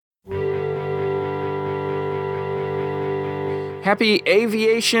Happy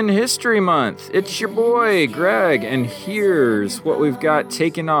Aviation History Month. It's your boy, Greg, and here's what we've got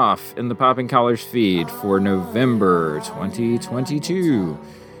taken off in the Popping Collars feed for November 2022.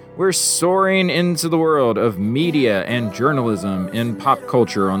 We're soaring into the world of media and journalism in pop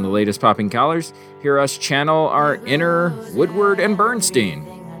culture on the latest Popping Collars. Hear us channel our inner Woodward and Bernstein.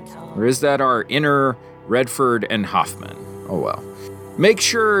 Or is that our inner Redford and Hoffman? Oh well. Make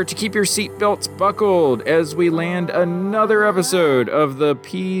sure to keep your seatbelts buckled as we land another episode of the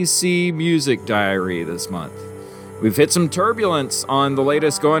PC Music Diary this month. We've hit some turbulence on the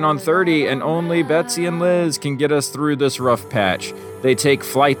latest Going on 30, and only Betsy and Liz can get us through this rough patch. They take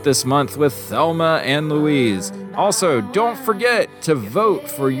flight this month with Thelma and Louise. Also, don't forget to vote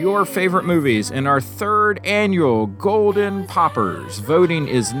for your favorite movies in our third annual Golden Poppers. Voting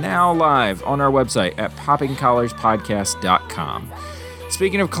is now live on our website at poppingcollarspodcast.com.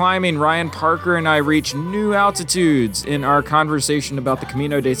 Speaking of climbing, Ryan Parker and I reach new altitudes in our conversation about the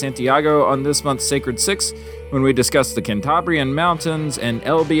Camino de Santiago on this month's Sacred Six when we discuss the Cantabrian Mountains and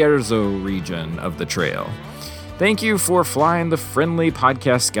El Bierzo region of the trail. Thank you for flying the friendly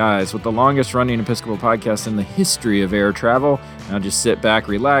podcast skies with the longest running Episcopal podcast in the history of air travel. Now just sit back,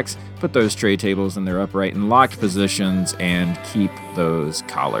 relax, put those tray tables in their upright and locked positions, and keep those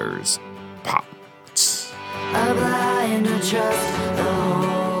collars popped.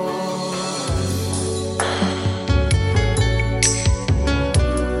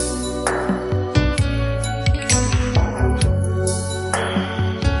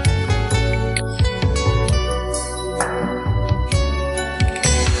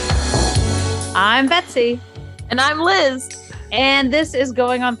 I'm Betsy. And I'm Liz. And this is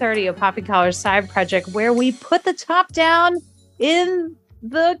Going on 30, a Popping Collars side project where we put the top down in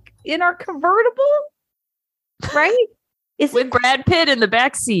our convertible, right? With Brad Pitt in the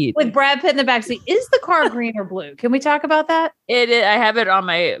backseat. With Brad Pitt in the backseat. Is the car green or blue? Can we talk about that? I have it on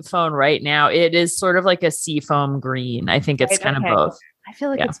my phone right now. It is sort of like a seafoam green. I think it's kind of both. I feel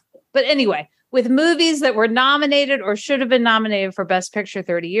like it's... But anyway, with movies that were nominated or should have been nominated for Best Picture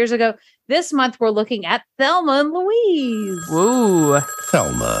 30 years ago, this month we're looking at Thelma and Louise. Woo.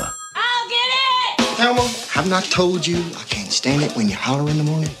 Thelma. I'll get it! Thelma, have not told you I can't stand it when you holler in the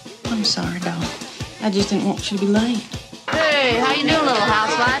morning? I'm sorry, doll. I just didn't want you to be late. Hey, how you doing, little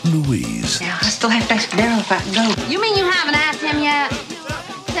housewife? Louise. Yeah, I still have to ask Daryl if I can go. You mean you haven't asked him yet?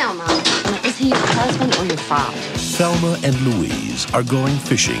 Thelma, is he your husband or your father? Thelma and Louise are going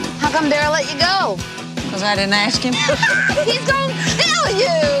fishing. How come Daryl let you go? Because I didn't ask him. He's gonna kill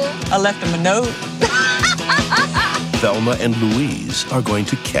you! I left him a note. Thelma and Louise are going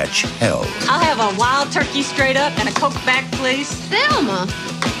to catch hell. I'll have a wild turkey straight up and a Coke back, please. Thelma!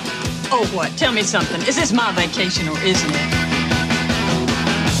 Oh, what? Tell me something. Is this my vacation or isn't it?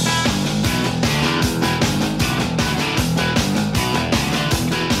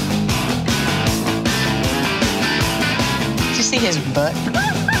 Did you see his butt?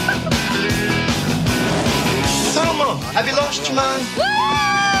 Thelma, have you lost your mind?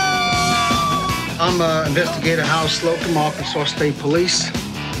 I'm investigator Hal Slocum, Arkansas State Police.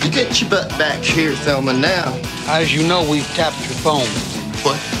 You get your butt back here, Thelma, now. As you know, we've tapped your phone.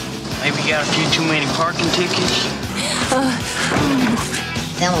 What? Maybe got a few too many parking tickets.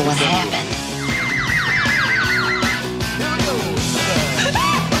 Thelma, what happened?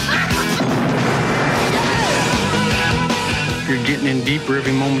 You're getting in deeper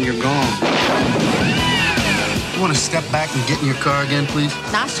every moment you're gone. You want to step back and get in your car again, please?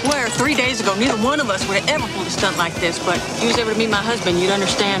 I swear, 3 days ago, neither one of us would have ever pulled a stunt like this, but if you was ever to meet my husband, you'd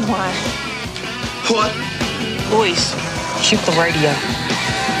understand why. What? Boys, shoot the radio.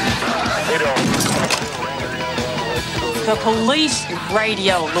 The police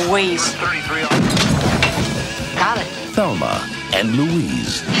radio, Louise. Got it. Thelma and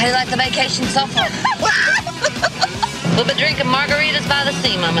Louise. How do you like the vacation so far? We'll be drinking margaritas by the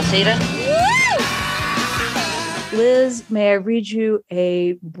sea, Mamacita. Liz, may I read you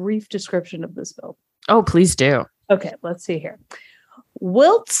a brief description of this film? Oh, please do. Okay, let's see here.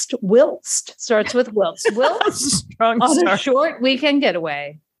 Whilst starts with whilst. Whilst Strong on start. a short weekend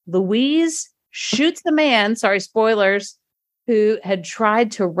getaway, Louise shoots the man, spoilers, who had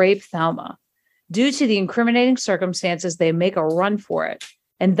tried to rape Thelma. Due to the incriminating circumstances, they make a run for it.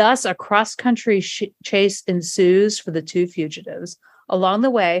 And thus a cross-country chase ensues for the two fugitives. Along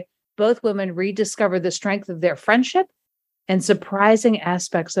the way, both women rediscover the strength of their friendship and surprising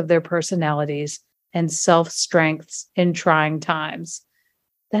aspects of their personalities and self-strengths in trying times.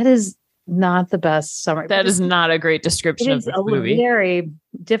 That is not the best summary. That is not a great description of this movie. Very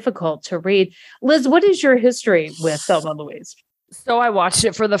difficult to read. Liz, what is your history with Thelma and Louise? So I watched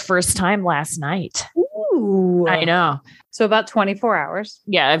it for the first time last night. Ooh. Ooh. I know. So about 24 hours.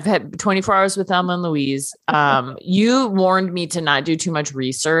 Yeah, I've had 24 hours with Thelma and Louise. You warned me to not do too much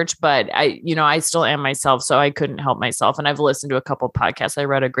research, but I still am myself, so I couldn't help myself. And I've listened to a couple of podcasts. I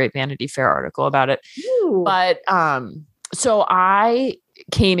read a great Vanity Fair article about it. Ooh. But so I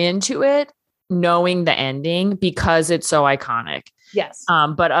came into it knowing the ending because it's so iconic. Yes.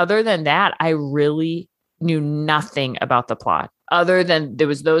 But other than that, I really knew nothing about the plot other than there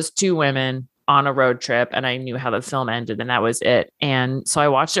was those two women on a road trip and I knew how the film ended and that was it. And so I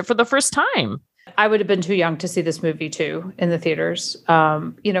watched it for the first time. I would have been too young to see this movie too in the theaters,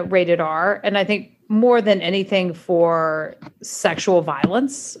 rated R. And I think more than anything for sexual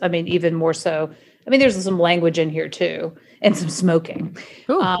violence. I mean, even more so. I mean, there's some language in here too and some smoking.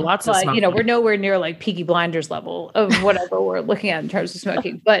 Ooh, lots of smoking. We're nowhere near like Peaky Blinders level of whatever we're looking at in terms of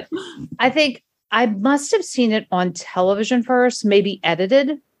smoking. But I think I must have seen it on television first, maybe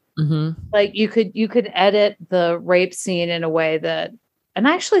edited. Mm-hmm. Like you could edit the rape scene in a way that, and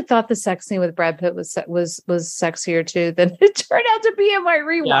I actually thought the sex scene with Brad Pitt was sexier too than it turned out to be in my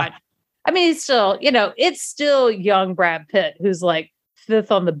rewatch. Yeah. I mean, he's still, it's still young Brad Pitt who's like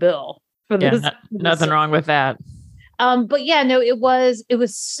fifth on the bill for this. Nothing wrong with that. But yeah, no, it was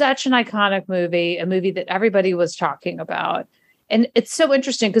such an iconic movie, a movie that everybody was talking about. And it's so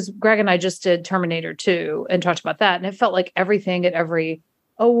interesting because Greg and I just did Terminator 2 and talked about that. And it felt like everything at every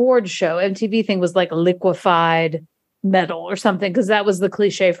award show, MTV thing was like liquefied metal or something, because that was the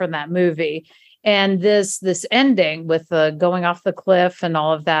cliche from that movie. And this ending with the going off the cliff and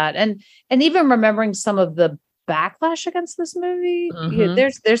all of that. And even remembering some of the backlash against this movie. Mm-hmm.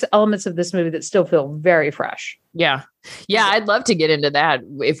 There's elements of this movie that still feel very fresh. Yeah. I'd love to get into that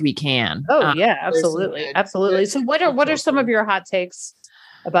if we can. Oh yeah, absolutely. So what are some of your hot takes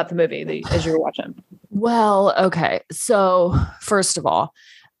about the movie as you were watching? Well, okay. So first of all,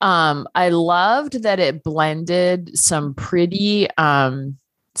 I loved that it blended some pretty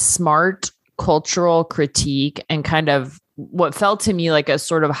smart cultural critique and kind of what felt to me like a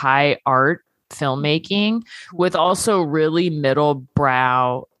sort of high art filmmaking with also really middle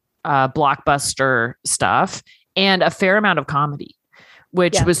brow blockbuster stuff and a fair amount of comedy,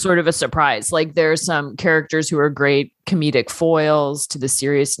 which was sort of a surprise. Like there's some characters who are great comedic foils to the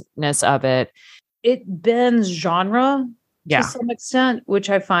seriousness of it. It bends genre to some extent, which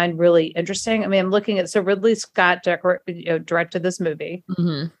I find really interesting. I mean, I'm looking at, so Ridley Scott directed this movie,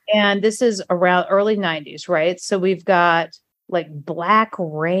 and this is around early 90s, right? So we've got like Black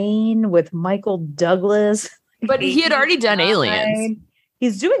Rain with Michael Douglas. But he had already done Aliens.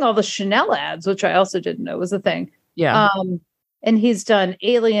 He's doing all the Chanel ads, which I also didn't know was a thing. Yeah. And he's done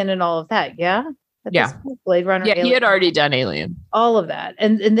Alien and all of that. Yeah. Blade Runner. Yeah, Alien, he had already done Alien. all of that.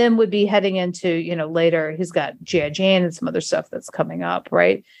 And then would be heading into, later he's got G.I. Jane and some other stuff that's coming up,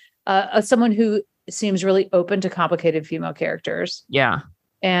 right? Someone who seems really open to complicated female characters. Yeah.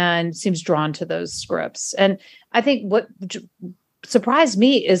 And seems drawn to those scripts. And I think what surprised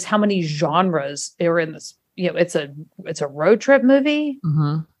me is how many genres are in this. It's a road trip movie.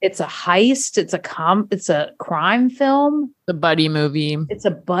 Mm-hmm. It's a heist. It's a crime film. The buddy movie. It's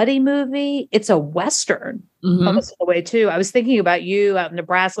a buddy movie. It's a Western almost in a way too. I was thinking about you out in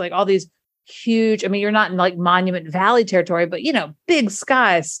Nebraska, like all these huge, I mean, you're not in like Monument Valley territory, but big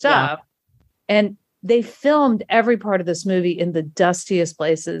sky stuff. Yeah. And they filmed every part of this movie in the dustiest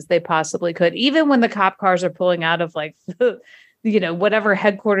places they possibly could. Even when the cop cars are pulling out of like, whatever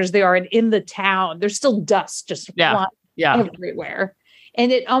headquarters they are in the town, there's still dust just flying everywhere.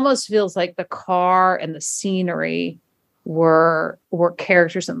 And it almost feels like the car and the scenery were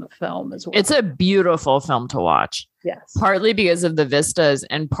characters in the film as well. It's a beautiful film to watch. Yes. Partly because of the vistas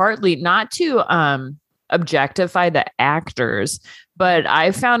and partly not to objectify the actors, but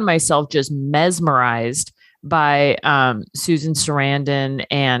I found myself just mesmerized by Susan Sarandon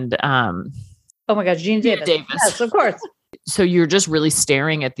and oh my gosh, Gina Davis. Yes, of course. So you're just really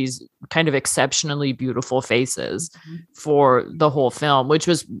staring at these kind of exceptionally beautiful faces for the whole film, which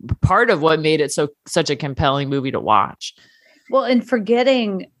was part of what made it such a compelling movie to watch. Well, and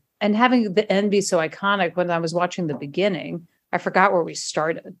forgetting and having the end be so iconic, when I was watching the beginning, I forgot where we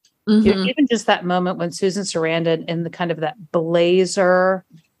started. Mm-hmm. Even just that moment when Susan Sarandon in the kind of that blazer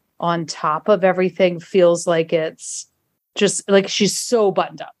on top of everything feels like it's just like she's so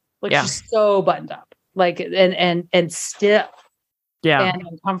buttoned up. She's so buttoned up. Like and stiff and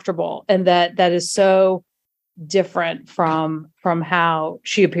uncomfortable, and that is so different from how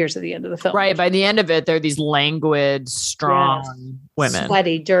she appears at the end of the film. Right, by the end of it, they're these languid, strong women,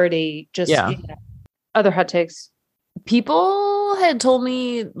 sweaty, dirty. Just other hot takes. People had told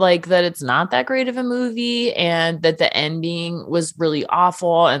me like that it's not that great of a movie, and that the ending was really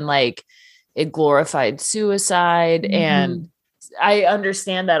awful, and like it glorified suicide. And I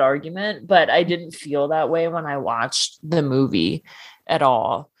understand that argument, but I didn't feel that way when I watched the movie at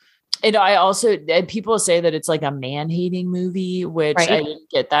all. And I also, people say that it's like a man-hating movie, which I didn't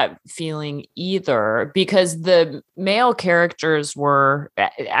get that feeling either, because the male characters were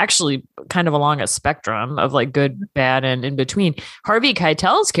actually kind of along a spectrum of like good, bad, and in between. Harvey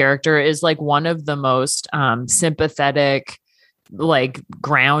Keitel's character is like one of the most sympathetic, like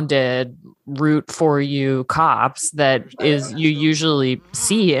grounded, root for you cops that is you usually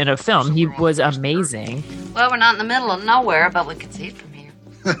see in a film. He was amazing. Well, we're not in the middle of nowhere, but we can see it from here.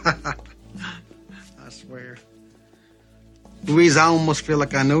 I swear. Louise, I almost feel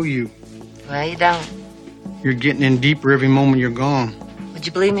like I know you. Well, you don't. You're getting in deeper every moment you're gone. Would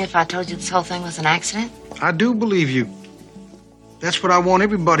you believe me if I told you this whole thing was an accident? I do believe you. That's what I want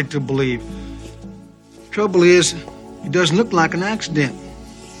everybody to believe. Trouble is, it doesn't look like an accident.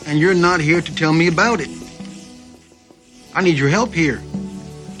 And you're not here to tell me about it. I need your help here.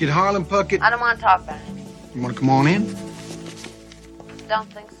 Did Harlan Puckett... I don't want to talk about it. You want to come on in?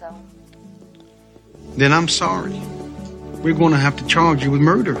 Don't think so. Then I'm sorry. We're going to have to charge you with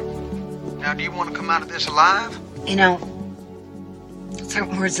murder. Now, do you want to come out of this alive? You know,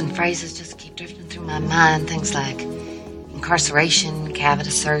 certain words and phrases just keep drifting through my mind. Things like incarceration,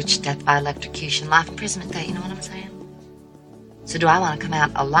 cavity search, death by electrocution, life imprisonment, you know what I'm saying? So do I want to come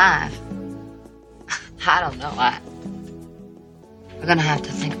out alive? I don't know. We're going to have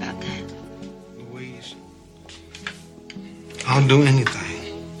to think about that. Louise, I'll do anything.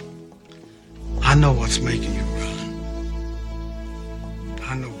 I know what's making you run.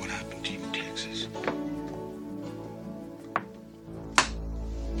 I know what happened to you in Texas.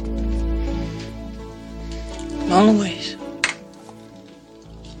 Come on, Louise.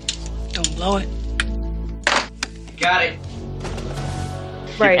 Don't blow it. Got it.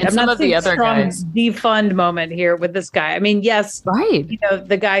 Right. And I'm some not of the seeing other strong guys. defund moment here with this guy. I mean, yes, Right. you know,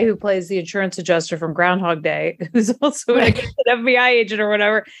 the guy who plays the insurance adjuster from Groundhog Day, who's also an FBI agent or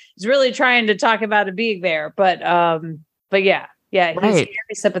whatever, is really trying to talk about it being there. But yeah, he's very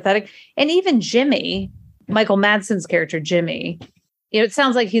sympathetic. And even Jimmy, Michael Madsen's character, Jimmy, you know, it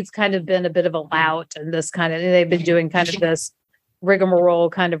sounds like he's kind of been a bit of a lout and this kind of, they've been doing kind of this rigmarole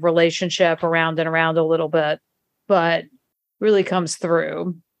kind of relationship around and around a little bit, but really comes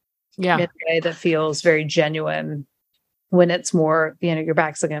through in a way that feels very genuine when it's more, you know, your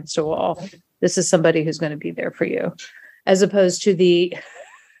back's against a wall. This is somebody who's going to be there for you, as opposed to the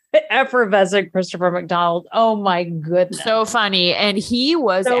effervescent Christopher McDonald. Oh my goodness. So funny. And he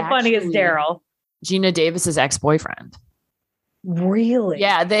was so funny as Daryl. Gina Davis's ex-boyfriend. Really?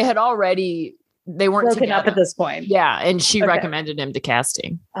 Yeah. They weren't broken together up at this point. Yeah. And she recommended him to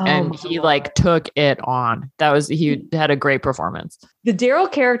casting and he God. like took it on. He had a great performance. The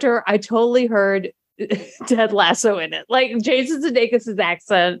Daryl character, I totally heard Ted Lasso in it. Like Jason Sudeikis'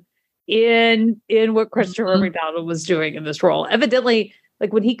 accent in what Christopher McDonald was doing in this role. Evidently,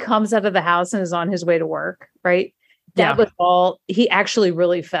 like when he comes out of the house and is on his way to work, right? That was all, he actually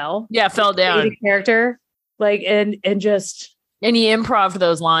really fell. Yeah, fell down. The character. Like, and he improv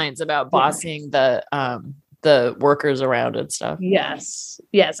those lines about bossing the workers around and stuff. Yes.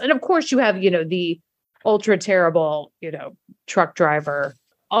 And of course you have, you know, the ultra terrible, you know, truck driver,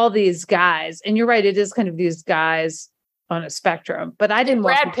 all these guys. And you're right. It is kind of these guys on a spectrum, but I didn't.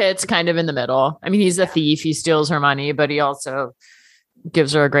 Brad Pitt's kind of in the middle. I mean, he's a thief. He steals her money, but he also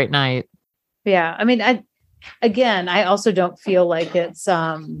gives her a great night. Yeah. I mean, I also don't feel like it's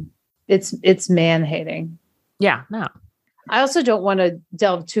man hating. Yeah, no. I also don't want to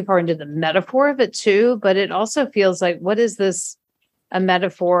delve too far into the metaphor of it too, but it also feels like, what is this a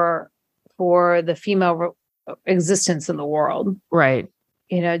metaphor for the female existence in the world? Right.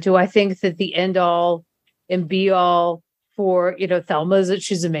 You know, do I think that the end all and be all for, you know, Thelma is that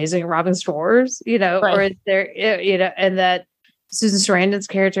she's amazing at robbing stores, you know, or is there, you know, and that Susan Sarandon's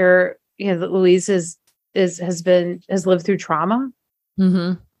character, you know, that Louise has lived through trauma, you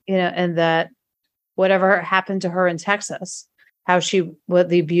know, and that whatever happened to her in Texas, what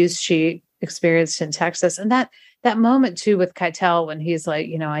the abuse she experienced in Texas. And that moment too, with Keitel, when he's like,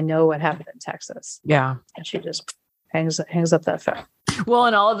 you know, I know what happened in Texas. Yeah. And she just hangs up that phone. Well,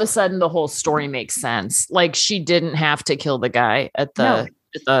 and all of a sudden the whole story makes sense. Like she didn't have to kill the guy at the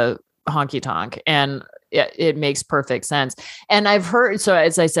honky tonk. And it makes perfect sense. And I've heard, so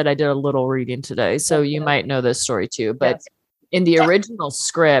as I said, I did a little reading today, so you might know this story too, but in the original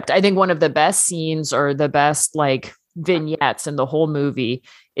script, I think one of the best scenes or the best like vignettes in the whole movie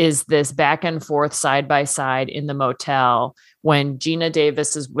is this back and forth side by side in the motel when Gina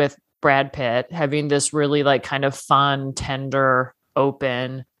Davis is with Brad Pitt having this really like kind of fun, tender,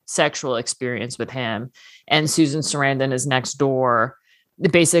 open sexual experience with him. And Susan Sarandon is next door,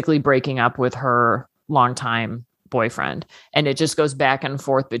 basically breaking up with her longtime boyfriend. And it just goes back and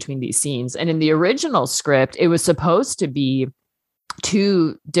forth between these scenes. And in the original script, it was supposed to be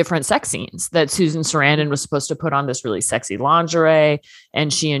 2 different sex scenes that Susan Sarandon was supposed to put on this really sexy lingerie,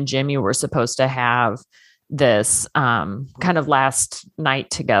 and she and Jimmy were supposed to have this kind of last night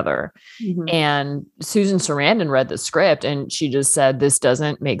together. And Susan Sarandon read the script and she just said, this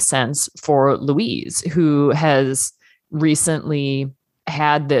doesn't make sense for Louise, who has recently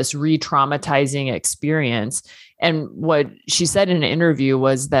had this re-traumatizing experience. And what she said in an interview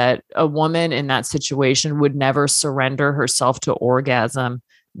was that a woman in that situation would never surrender herself to orgasm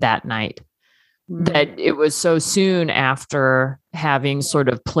that night. That it was so soon after having sort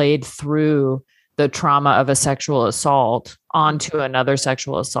of played through the trauma of a sexual assault onto another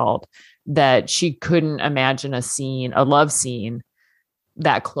sexual assault, that she couldn't imagine a love scene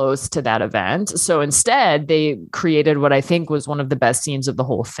that close to that event. So instead, they created what I think was one of the best scenes of the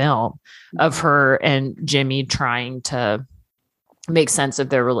whole film, of her and Jimmy trying to make sense of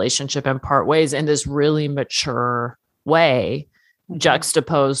their relationship and part ways in this really mature way,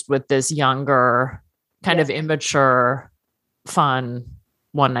 juxtaposed with this younger, kind of immature, fun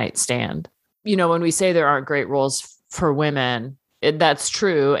one-night stand. You know, when we say there aren't great roles for women, that's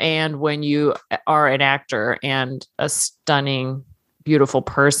true. And when you are an actor and a stunning, beautiful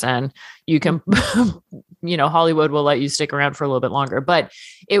person, you can, you know, Hollywood will let you stick around for a little bit longer. But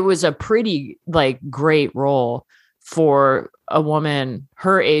it was a pretty great role for a woman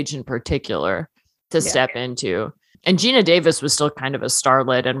her age in particular to step into. And Gina Davis was still kind of a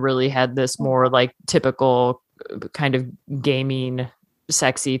starlet and really had this more typical kind of gaming,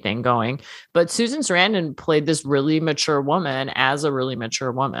 sexy thing going. But Susan Sarandon played this really mature woman as a really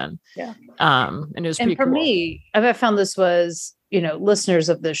mature woman. Yeah. And it was pretty cool. And for me, I found this was, you know, listeners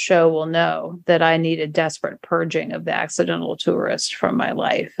of this show will know that I need a desperate purging of The Accidental Tourist from my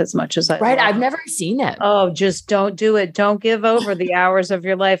life as much as I Right. I've never seen it. Oh, just don't do it. Don't give over the hours of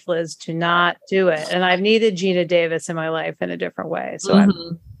your life, Liz. Do not do it. And I've needed Gina Davis in my life in a different way. So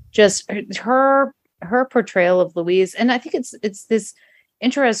I'm just her portrayal of Louise. And I think it's this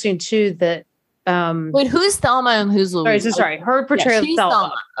interesting too that wait, who's Thelma and who's Louise? Sorry, her portrayal of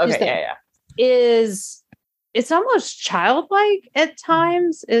Thelma. Okay, It's almost childlike at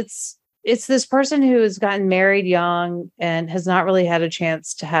times. It's this person who has gotten married young and has not really had a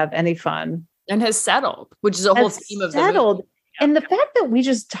chance to have any fun and has settled, which is a whole theme of the movie. And the fact that we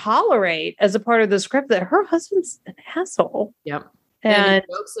just tolerate as a part of the script that her husband's an asshole. Yep. And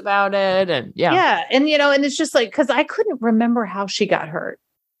he jokes about it. And yeah. And, you know, and it's just because I couldn't remember how she got hurt.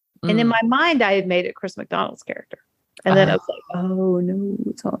 And in my mind, I had made it Chris McDonald's character. And then I was like, oh no,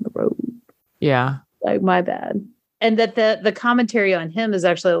 it's on the road. Yeah. Like, my bad. And that the commentary on him is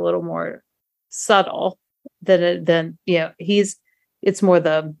actually a little more subtle than you know, it's more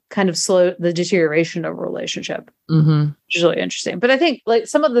the kind of slow, the deterioration of a relationship, which is really interesting. But I think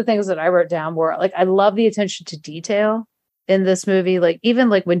some of the things that I wrote down were I love the attention to detail in this movie. Even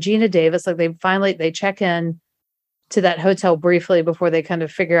when Gina Davis, they check in to that hotel briefly before they kind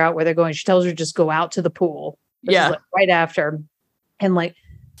of figure out where they're going. She tells her just go out to the pool. Right after. And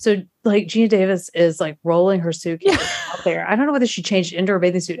so Gina Davis is rolling her suitcase out there. I don't know whether she changed into her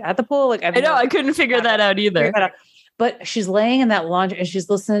bathing suit at the pool. I know I couldn't figure that out either. But she's laying in that laundry and she's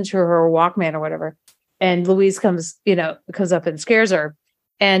listening to her Walkman or whatever. And Louise comes up and scares her.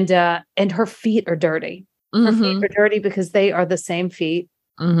 And her feet are dirty. Her feet are dirty because they are the same feet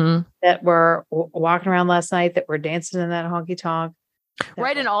that were walking around last night, that were dancing in that honky tonk.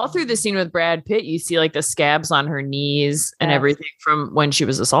 Right. And all through the scene with Brad Pitt, you see the scabs on her knees and everything from when she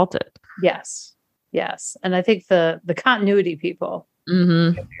was assaulted. Yes. Yes. And I think the continuity people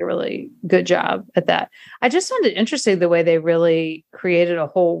did a really good job at that. I just found it interesting the way they really created a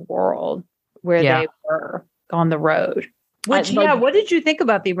whole world where they were on the road. What did you think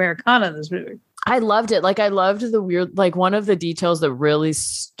about the Americana in this movie? I loved it. I loved the weird, one of the details that really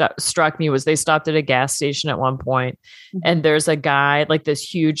struck me was they stopped at a gas station at one point and there's a guy, this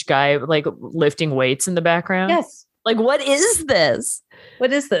huge guy, lifting weights in the background. Yes. What is this?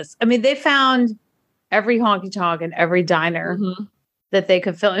 What is this? I mean, they found every honky tonk and every diner that they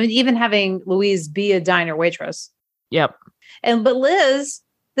could film. I mean, even having Louise be a diner waitress. Yep. But Liz,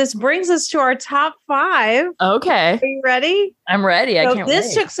 this brings us to our top 5. Okay. Are you ready? I'm ready. I can't wait.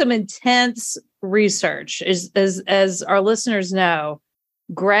 This took some intense research. As our listeners know,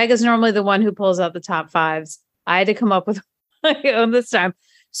 Greg is normally the one who pulls out the top 5s. I had to come up with my own this time.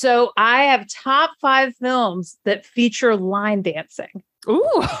 So I have top 5 films that feature line dancing.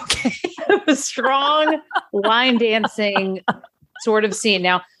 Ooh, okay. A strong line dancing sort of scene.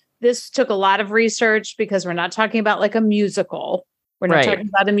 Now, this took a lot of research because we're not talking about like a musical. We're not talking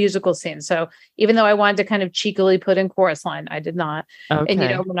about a musical scene. So even though I wanted to kind of cheekily put in chorus line, I did not.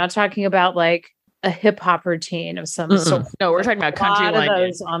 Okay. And, we're not talking about like a hip hop routine of some sort. No, we're talking about country line. A lot of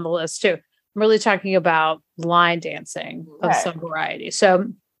those on the list too. I'm really talking about line dancing of some variety. So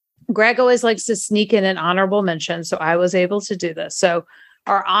Greg always likes to sneak in an honorable mention. So I was able to do this. So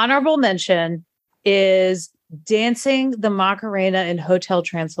our honorable mention is Dancing the Macarena in Hotel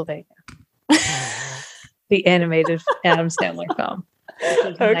Transylvania. The animated Adam Sandler film.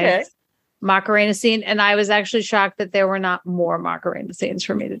 Okay. Nice Macarena scene. And I was actually shocked that there were not more Macarena scenes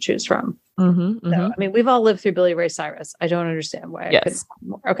for me to choose from. So, I mean, we've all lived through Billy Ray Cyrus. I don't understand why. Yes.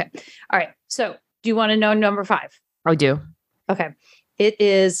 Okay. All right. So do you want to know number 5? I do. Okay. It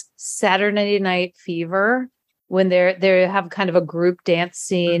is Saturday Night Fever when they have kind of a group dance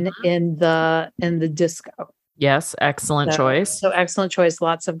scene in the disco. Yes. Excellent choice. So excellent choice.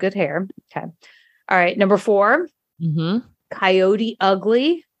 Lots of good hair. Okay. All right. Number 4, Coyote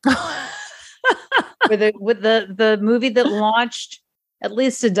Ugly. with the movie that launched at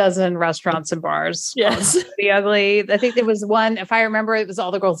least a dozen restaurants and bars. Yes. Coyote Ugly. I think there was one, if I remember, it was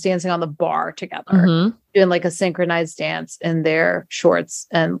all the girls dancing on the bar together, doing like a synchronized dance in their shorts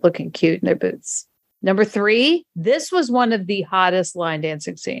and looking cute in their boots. Number 3, this was one of the hottest line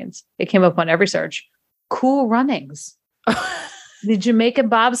dancing scenes. It came up on every search. Cool Runnings. The Jamaican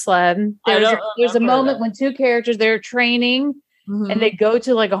bobsled. There's a moment when 2 characters, they're training and they go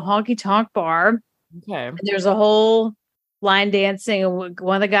to like a honky tonk bar. Okay. And there's a whole line dancing. And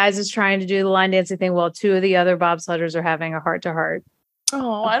one of the guys is trying to do the line dancing thing while 2 of the other bobsledders are having a heart to heart.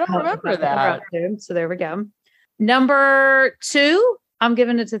 Oh, I don't remember that. So there we go. Number 2, I'm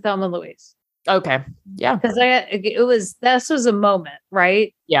giving it to Thelma and Louise. Okay. Yeah. Because this was a moment,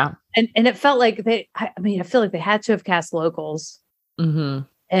 right? Yeah. And it felt like I feel like they had to have cast locals. And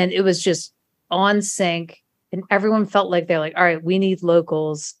it was just on sync. And everyone felt like they're like, all right, we need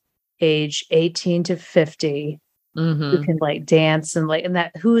locals age 18 to 50 who can like dance and like, and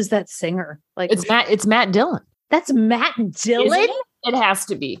that, who is that singer? Like it's Matt Dillon. That's Matt Dillon? It has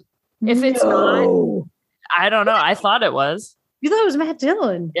to be. If it's not, I don't know. I thought it was. You thought it was Matt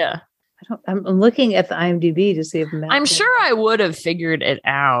Dillon? Yeah. I'm looking at the IMDb to see if Matt I'm sure I would have figured it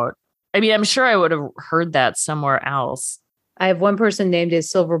out. I mean, I'm sure I would have heard that somewhere else. I have one person named a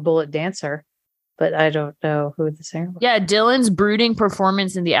Silver Bullet Dancer, but I don't know who the singer was. Yeah, Dillon's brooding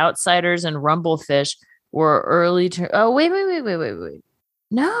performance in The Outsiders and Rumblefish were early oh, wait.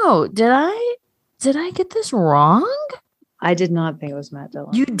 No, did I get this wrong? I did not think it was Matt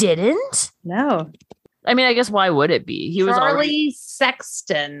Dillon. You didn't? No. I mean, I guess why would it be? He was Charlie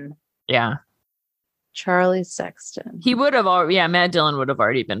Sexton. Yeah. Charlie Sexton. He would have already, Matt Dillon would have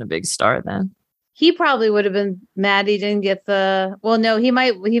already been a big star then. He probably would have been mad he didn't get he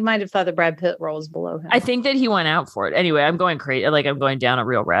might have thought the Brad Pitt role was below him. I think that he went out for it. Anyway, I'm going crazy. Like I'm going down a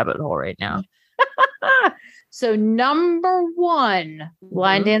real rabbit hole right now. So number 1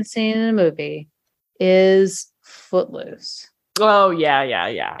 line dancing in a movie is Footloose. Oh,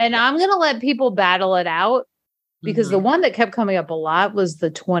 yeah. And I'm going to let people battle it out because the one that kept coming up a lot was the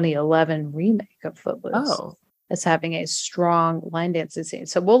 2011 remake of Footloose. Oh. As having a strong line dancing scene.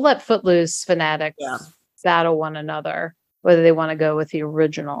 So we'll let Footloose fanatics battle one another, whether they want to go with the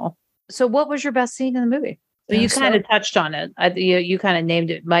original. So what was your best scene in the movie? So you kind of touched on it. You kind of named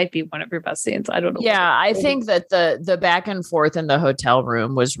it might be one of your best scenes. I don't know. Yeah, I think that the back and forth in the hotel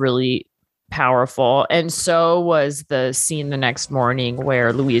room was really powerful. And so was the scene the next morning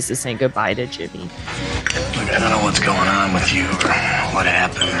where Louise is saying goodbye to Jimmy. Look, I don't know what's going on with you or what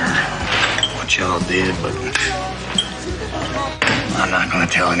happened or what y'all did, but I'm not going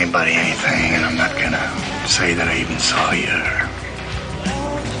to tell anybody anything, and I'm not going to say that I even saw you.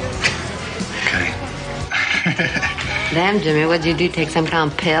 Okay? Damn, Jimmy, what'd you do? Take some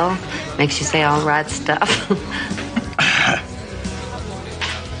kind of pill? Makes you say all the right stuff?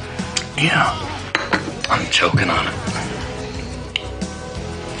 Yeah, I'm choking on it.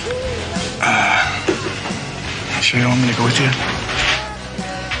 You sure you want me to go with you?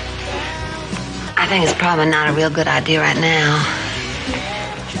 I think it's probably not a real good idea right now.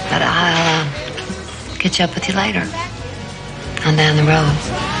 But I'll catch up with you later. On down the road.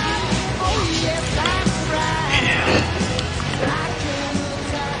 Yeah.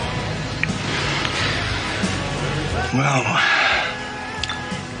 Well,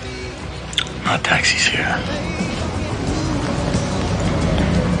 my taxi's here.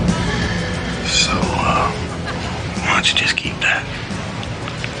 So, why don't you just keep that?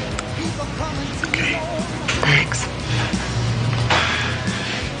 Okay. Thanks.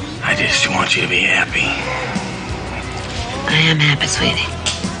 I just want you to be happy. I am happy, sweetie.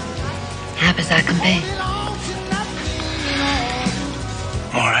 Happy as I can be.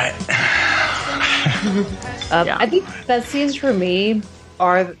 All right. I think best scenes for me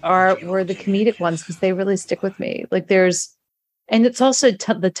were the comedic ones because they really stick with me. Like and it's also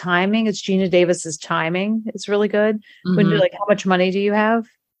the timing. It's Gina Davis's timing. It's really good. When you're like, how much money do you have?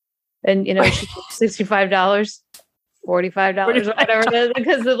 And she's $65, $45, whatever it is,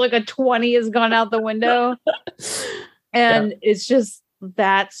 because like a 20 has gone out the window. And it's just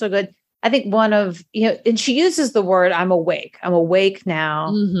that's so good. I think one of, and she uses the word, I'm awake. I'm awake now.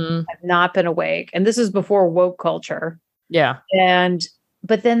 I've not been awake. And this is before woke culture. Yeah.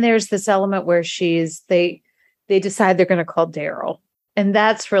 But then there's this element where they decide they're going to call Daryl. And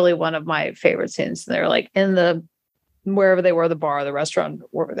that's really one of my favorite scenes. They're like wherever they were, the bar, the restaurant,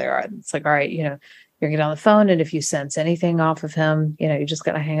 wherever they are. It's like, all right, you're going to get on the phone. And if you sense anything off of him, you just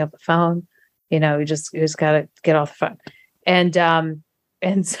got to hang up the phone. You just got to get off the phone.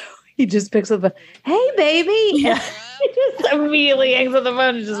 And so he just picks up hey, baby. Yeah. He just immediately hangs up the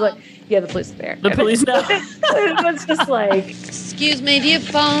phone and just like, yeah, the police are there. The police know. It's just like, Excuse me, do you have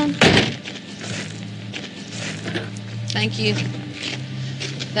a phone? Thank you.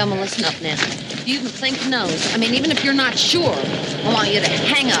 Thelma, listen up now. If you think knows, even if you're not sure, I want you to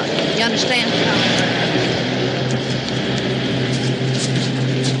hang up. You understand?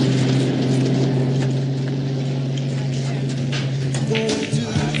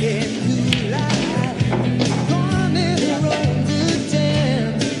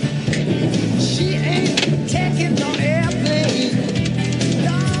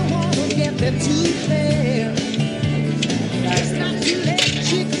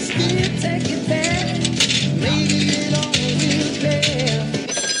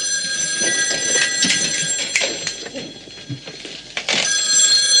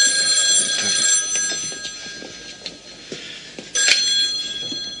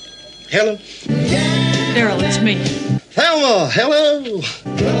 Hello? Daryl, it's me. Thelma, hello.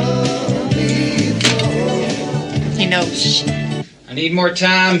 He knows. I need more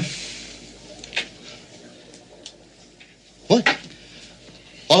time. What?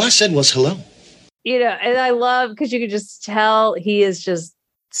 All I said was hello. And I love because you could just tell he is just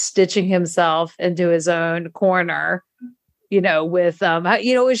stitching himself into his own corner, with,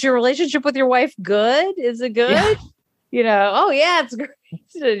 is your relationship with your wife good? Is it good? Yeah. Oh yeah, it's great.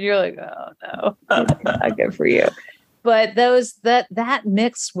 And you're like, oh no, not good for you. But that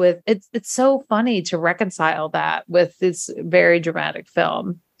mixed with it's so funny to reconcile that with this very dramatic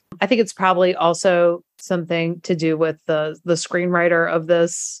film. I think it's probably also something to do with the screenwriter of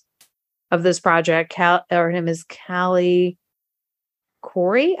this project. Her name is Callie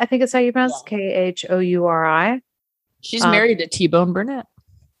Khouri. I think it's how you pronounce Khouri. She's married to T-Bone Burnett.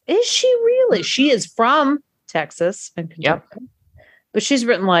 Is she really? She is from Texas and Kentucky. Yep. But she's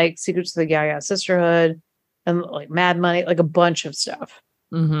written like Secrets of the Gaga Sisterhood and like Mad Money, like a bunch of stuff.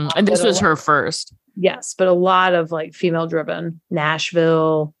 And this was her first. Yes, but a lot of like female driven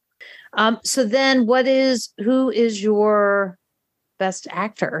Nashville. So then who is your best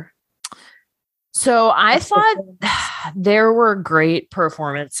actor? So I thought there were great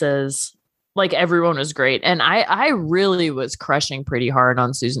performances. Like everyone was great. And I really was crushing pretty hard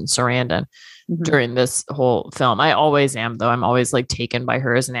on Susan Sarandon during this whole film. I always am, though. I'm always like taken by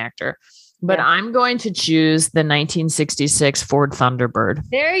her as an actor. But I'm going to choose the 1966 Ford Thunderbird.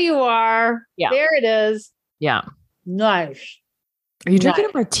 There you are. Yeah. There it is. Yeah. Nice. Are you drinking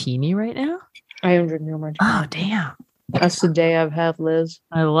a martini right now? I am drinking a martini. Oh, damn. That's the day I've had, Liz.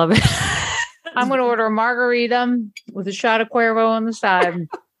 I love it. I'm going to order a margarita with a shot of Cuervo on the side.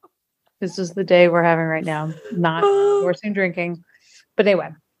 This is the day we're having right now. Not forcing drinking. But anyway,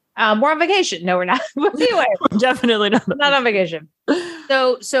 we're on vacation. No, we're not. But anyway, definitely not on vacation.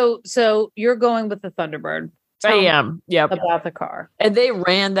 So you're going with the Thunderbird. I am. Yep. About the car. And they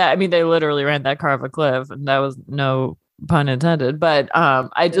ran that. I mean, they literally ran that car off a cliff, and that was no pun intended. But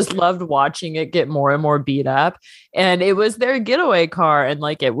I just loved watching it get more and more beat up. And it was their getaway car, and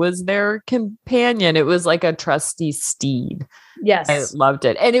like it was their companion. It was like a trusty steed. Yes. I loved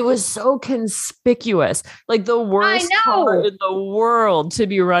it. And it was so conspicuous. Like the worst car in the world to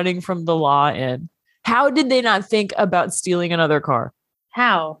be running from the law in. How did they not think about stealing another car?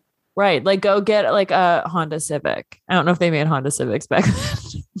 How? Right. Like go get like a Honda Civic. I don't know if they made Honda Civics back then.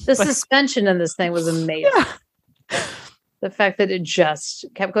 The suspension in this thing was amazing. Yeah. The fact that it just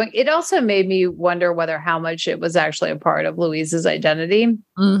kept going. It also made me wonder how much it was actually a part of Louise's identity.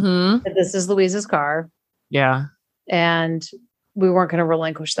 That this is Louise's car. Yeah. And we weren't going to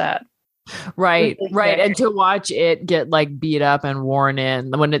relinquish that. Right. And to watch it get like beat up and worn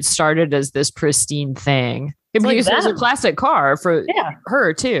in when it started as this pristine thing. It's like Because it was a them. classic car for Yeah.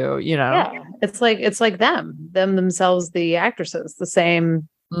 her too, you know. Yeah. It's like them themselves, the actresses, the same.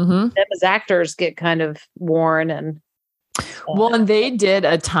 Mhm. Them as actors get kind of worn and Well, and they did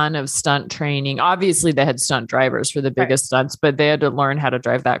a ton of stunt training. Obviously, they had stunt drivers for the biggest stunts, but they had to learn how to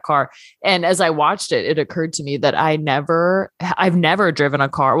drive that car. And as I watched it, it occurred to me that I've never driven a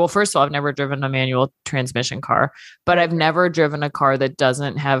car. Well, first of all, I've never driven a manual transmission car, but I've never driven a car that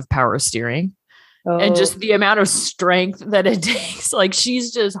doesn't have power steering. And just the amount of strength that it takes. Like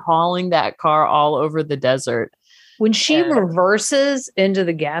she's just hauling that car all over the desert. when she reverses into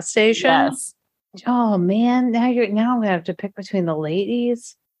the gas station. Yes. Oh man, now I'm gonna have to pick between the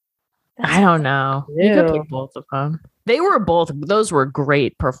ladies. I don't know. You could Ew. pick both of them. Those were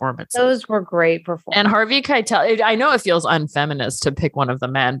great performances. Those were great performances. And Harvey Keitel, I know it feels unfeminist to pick one of the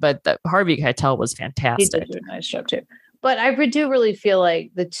men, but Harvey Keitel was He fantastic. did do a nice job too. But I do really feel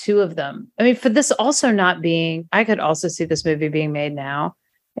like the two of them, I mean, for this also not being, I could also see this movie being made now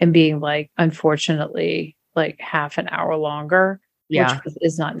and being like, unfortunately, like half an hour longer, Yeah. which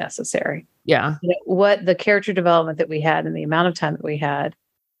is not necessary. Yeah. You know, what the character development that we had and the amount of time that we had,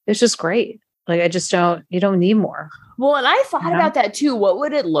 it's just great. Like, you don't need more. Well, and I thought Yeah. about that too. What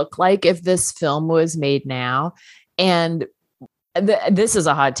would it look like if this film was made now? And this is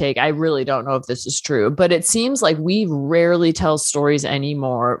a hot take. I really don't know if this is true, but it seems like we rarely tell stories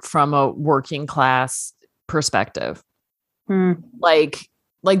anymore from a working class perspective. Like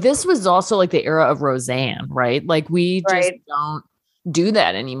this was also like the era of Roseanne, right? Like we just don't do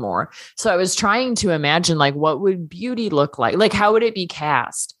that anymore. So I was trying to imagine like what would beauty look like? Like how would it be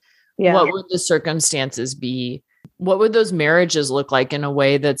cast? Yeah. What would the circumstances be? What would those marriages look like in a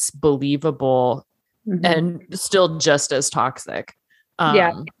way that's believable and still just as toxic?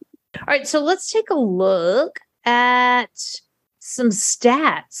 Yeah. All right. So let's take a look at some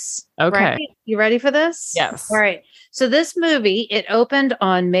stats. Okay. Right? You ready for this? Yes. All right. So this movie, it opened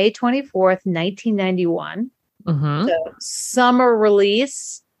on May 24th, 1991. Mhm. So summer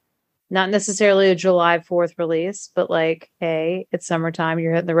release, not necessarily a July 4th release, but like, hey, it's summertime.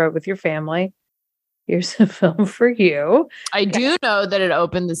 You're hitting the road with your family. Here's a film for you. I do know that it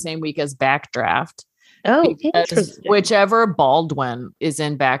opened the same week as Backdraft. Oh, because interesting. whichever Baldwin is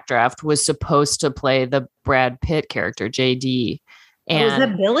in Backdraft was supposed to play the Brad Pitt character, JD. And was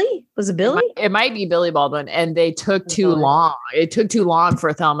that Billy? Was it Billy? It might be Billy Baldwin. And they took too long. It took too long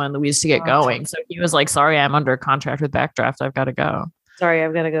for Thelma and Louise to get going. So he was like, sorry, I'm under contract with Backdraft. I've got to go. Sorry,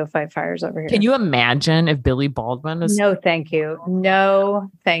 I've got to go fight fires over here. Can you imagine if Billy Baldwin was? No, thank you. No,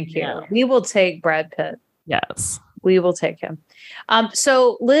 thank you. Yeah. We will take Brad Pitt. Yes. We will take him.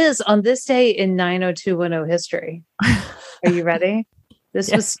 So Liz, on this day in 90210 history, are you ready?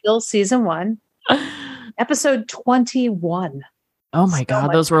 This was still season 1, episode 21. Oh my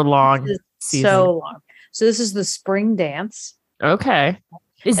God, those were long. seasons. So long. So this is the spring dance. Okay.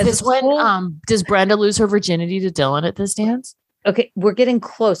 Is At the this when school- does Brenda lose her virginity to Dylan at this dance? Okay, we're getting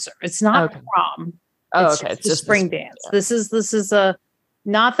closer. It's not Okay. prom. Oh, It's okay. just the spring dance. This is a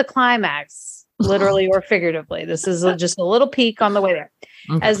not the climax, literally or figuratively. This is just a little peek on the way there.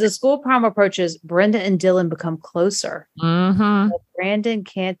 Okay. As the school prom approaches, Brenda and Dylan become closer. Mm-hmm. But Brandon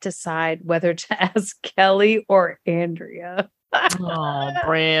can't decide whether to ask Kelly or Andrea. Oh,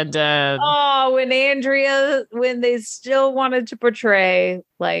 Brandon. Oh, when they still wanted to portray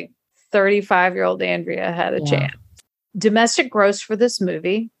like 35-year-old Andrea had a chance. Domestic gross for this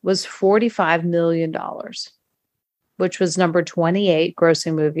movie was $45 million, which was number 28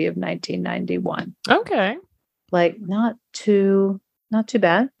 grossing movie of 1991. Okay. Like not too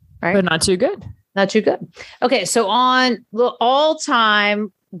bad, right? But not too good. Not too good. Okay, so on the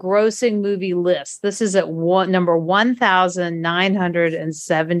all-time grossing movie list, this is at number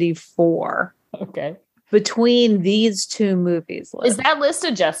 1,974. Okay. Between these two movies, Liz. Is that list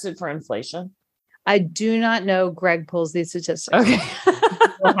adjusted for inflation? I do not know. Greg pulls these statistics. Okay.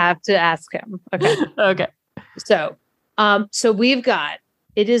 We'll have to ask him. Okay. Okay. So we've got,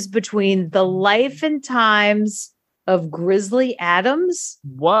 it is between the life and times of Grizzly Adams.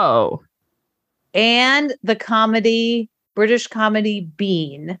 Whoa. And the British comedy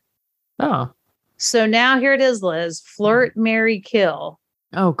Bean. Oh. So now here it is, Liz. Flirt, Marry, Kill.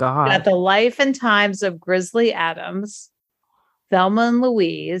 Oh God. Got the life and times of Grizzly Adams, Thelma and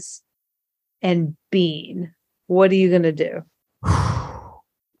Louise, and Bean. What are you going to do?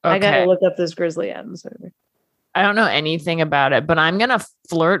 I got to look up this Grizzly Adams movie. I don't know anything about it, but I'm going to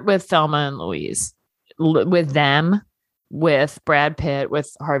flirt with Thelma and Louise, with them, with Brad Pitt,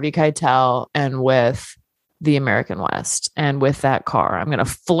 with Harvey Keitel, and with the American West. And with that car, I'm going to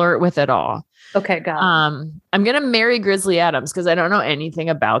flirt with it all. Okay, got it. I'm going to marry Grizzly Adams because I don't know anything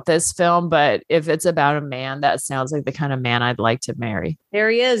about this film, but if it's about a man, that sounds like the kind of man I'd like to marry. There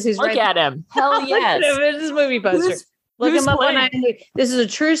he is. He's Look right at him. Hell Look yes. at him. It's his movie poster. Look who's him up on playing? IMDb. This is a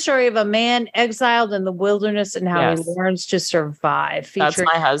true story of a man exiled in the wilderness and how Yes. he learns to survive. That's Featuring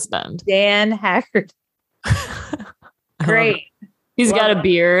my husband. Dan Haggard. Great. He's got Love a it.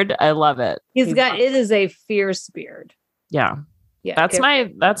 beard. I love it. It is a fierce beard. Yeah. Yeah. That's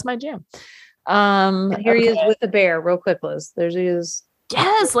my jam. And here he is okay. with the bear, real quick, Liz. There's he is.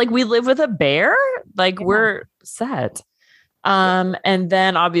 Yes, like we live with a bear. Like we're set. And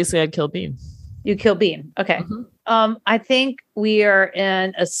then obviously I'd kill Bean. You kill Bean. Okay. Mhm. I think we are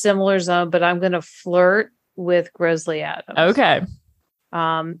in a similar zone, but I'm gonna flirt with Grizzly Adams. Okay.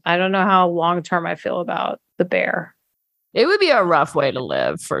 I don't know how long term I feel about the bear. It would be a rough way to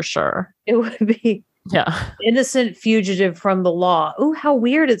live for sure. It would be Yeah. innocent fugitive from the law. Ooh, how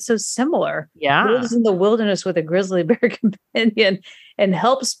weird. It's so similar. Yeah. Lives in the wilderness with a grizzly bear companion and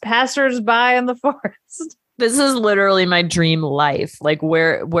helps passersby in the forest. This is literally my dream life. Like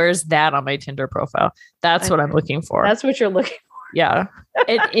where's that on my Tinder profile? That's what I'm looking for. That's what you're looking for. Yeah.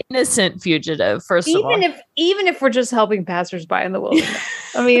 An innocent fugitive, first of all. Even if we're just helping passersby in the wilderness.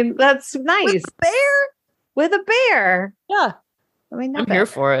 I mean, that's nice. With a bear. Yeah. I mean, I'm here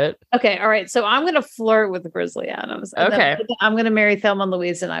for it. Okay. All right. So I'm going to flirt with Grizzly Adams. And then Okay. I'm going to marry Thelma and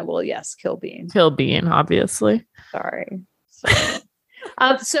Louise and I will, yes, kill Bean. Kill Bean, obviously. Sorry.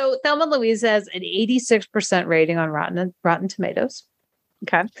 So Thelma and Louise has an 86% rating on Rotten Tomatoes.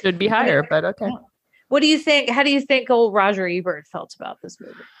 Okay. Should be higher, but okay. What do you think? How do you think old Roger Ebert felt about this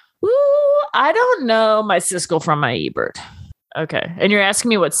movie? Ooh, I don't know my Siskel from my Ebert. Okay. And you're asking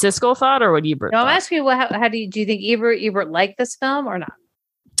me what Siskel thought or what Ebert No, thought? I'm asking you, how do you think Ebert liked this film or not?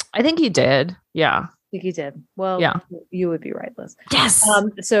 I think he did. Yeah. I think he did. Well, Yeah. you would be right, Liz. Yes.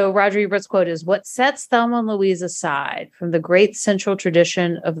 So Roger Ebert's quote is, "What sets Thelma and Louise aside from the great central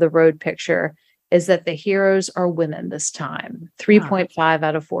tradition of the road picture is that the heroes are women this time." 3.5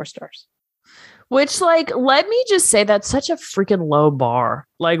 out of 4 stars. Which, like, let me just say that's such a freaking low bar.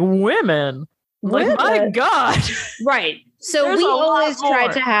 Like, women. Like, my Women. God. Right. So There's we a lot always try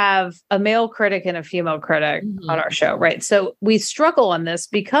more. to have a male critic and a female critic Mhm. on our show, right? So we struggle on this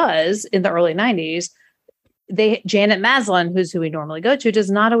because in the early 90s, Janet Maslin, who's who we normally go to,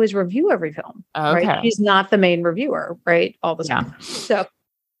 does not always review every film. Okay. Right? She's not the main reviewer, right? All the time. So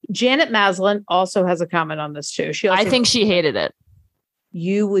Janet Maslin also has a comment on this too. She also I think she hated it.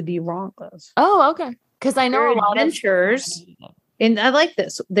 You would be wrong, Liz. Oh, okay. Because I know Their a lot adventures, and I like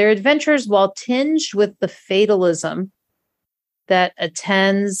this. Their adventures, while tinged with the fatalism that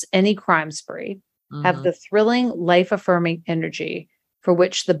attends any crime spree, have the thrilling, life-affirming energy for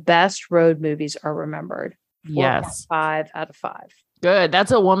which the best road movies are remembered. Yes. 5 out of 5. Good. That's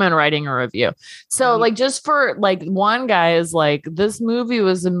a woman writing a review. So, like, just for like one guy is like, this movie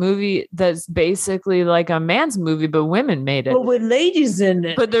was a movie that's basically like a man's movie, but women made it. But with ladies in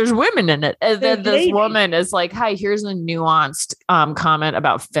it. But there's women in it. And then There's this ladies. woman is like, hi, here's a nuanced comment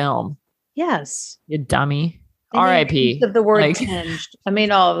about film. Yes. You dummy. And the R.I.P. use of the word Like- tinged. I mean,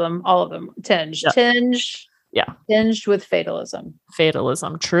 all of them. Tinged. Yeah. Tinged. Yeah. Tinged with fatalism.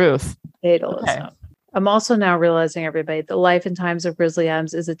 Fatalism. Truth. Fatalism. Okay. I'm also now realizing, everybody, The Life and Times of Grizzly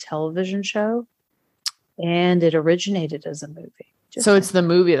Adams is a television show, and it originated as a movie. So it's the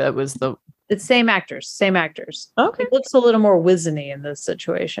movie that was the. It's same actors. Okay. It looks a little more Wisney in this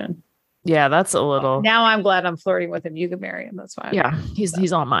situation. Yeah, that's a little. Now I'm glad I'm flirting with him. You can marry him. That's fine. Yeah,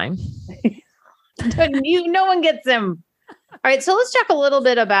 he's all mine. No one gets him. All right, so let's talk a little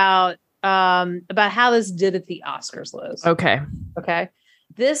bit about how this did at the Oscars, Liz. Okay. Okay.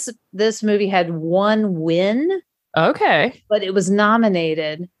 This movie had 1 win, Okay. but it was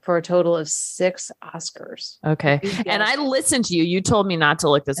nominated for a total of 6 Oscars. Okay. And I listened to you. You told me not to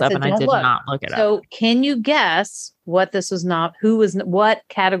look this I up, said, and I "Don't did look." not look it up. So can you guess what this was not? What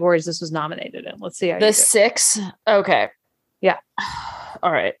categories this was nominated in? Let's see how you The do. 6. Okay. Yeah.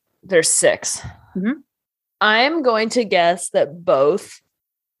 All right. There's 6. Mhm. I'm going to guess that both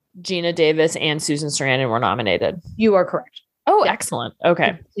Gina Davis and Susan Sarandon were nominated. You are correct. Oh, Yeah. excellent.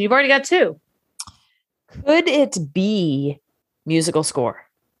 Okay. You've already got 2. Could it be musical score?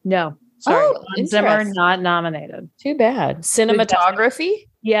 No, sorry. Oh, Hans Zimmer interesting. not nominated. Too bad. Cinematography?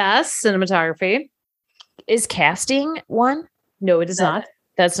 Yes, cinematography. Is casting one? No, it is not.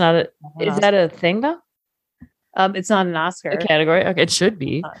 That's not a. Is that a thing though? It's not an Oscar. A category? Okay, it should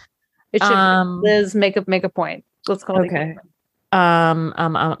be. It should. Um, Liz, make a point. Let's call it. Okay.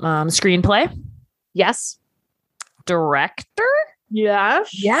 Screenplay, Yes. director. Yes.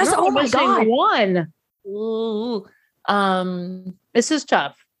 Yes. You're Oh my missing God. One. Ooh. This is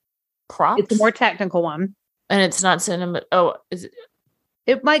tough. Props. It's a more technical one. And it's not cinema. Oh, is it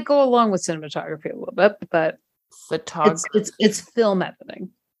It might go along with cinematography a little bit, but photography? it's film editing.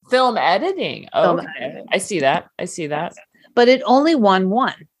 Film editing. Oh, Film okay. editing. I see that. I see that. But it only won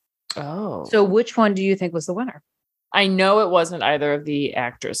one. Oh. So which one do you think was the winner? I know it wasn't either of the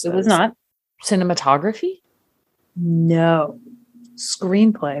actresses. It was not. Cinematography? No.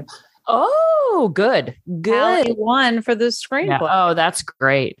 Screenplay. Oh, good. Halle Good. won for the screenplay, Yeah. Oh, that's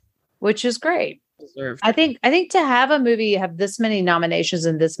great. which is great. Deserved. I think to have a movie have this many nominations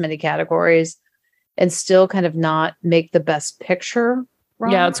in this many categories and still kind of not make the best picture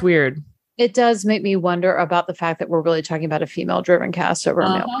run, Yeah, it's weird. it does make me wonder about the fact that we're really talking about a female driven cast over a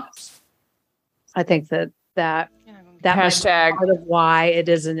male cast. I think that might be Hashtag part of why it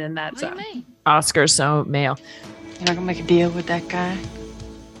isn't in that What do you zone. mean? Oscar so male. You're not gonna make a deal with that guy?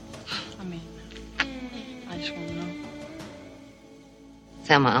 I mean, I just wanna know.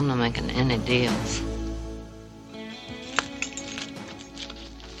 Thelma, I'm not making any deals.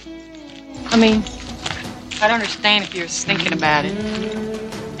 I mean, I'd understand if you're thinking about it.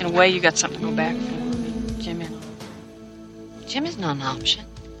 In a way, you got something to go back for. I mean, Jimmy. Jimmy's not an option.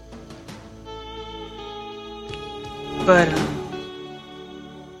 But,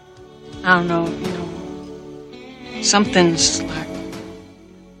 I don't know, something's like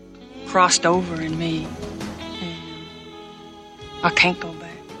crossed over in me. And I can't go back.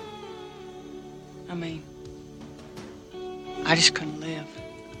 I mean, I just couldn't live.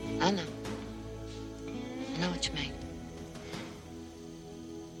 I know. I know what you mean.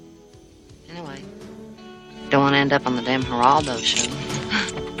 Anyway, don't want to end up on the damn Geraldo show.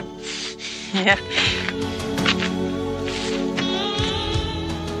 Yeah.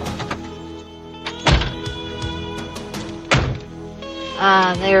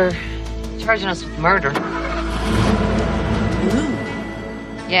 They're charging us with murder.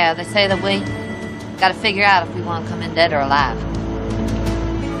 Yeah, they say that we gotta figure out if we want to come in dead or alive.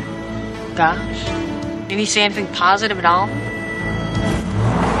 Gosh. Did he say anything positive at all?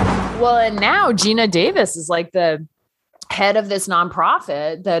 Well, and now Gina Davis is like the head of this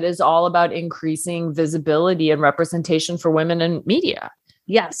nonprofit that is all about increasing visibility and representation for women in media.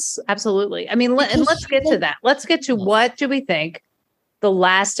 Yes, absolutely. I mean, and let's get to that. Let's get to what do we think the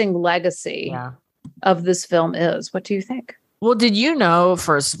lasting legacy of this film is. What do you think? Well, did you know,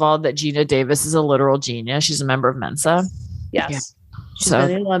 first of all, that Gina Davis is a literal genius? She's a member of Mensa. Yes. Yeah. She's So-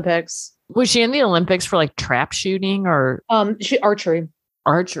 been in the Olympics. Was she in the Olympics for like trap shooting or She archery.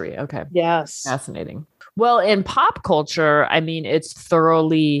 archery? Okay. Yes. Fascinating. Well, in pop culture, I mean, it's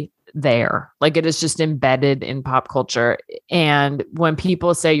thoroughly there. Like it is just embedded in pop culture. And when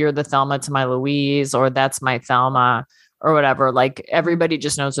people say you're the Thelma to my Louise or that's my Thelma or whatever, like everybody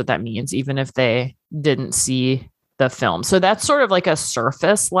just knows what that means, even if they didn't see the film. So that's sort of like a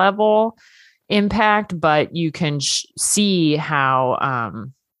surface level impact, but you can see how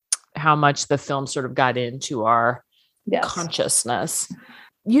much the film sort of got into our consciousness.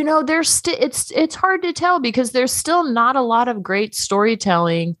 You know, there's still it's hard to tell because there's still not a lot of great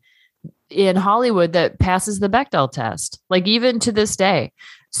storytelling in Hollywood that passes the Bechdel test, like even to this day.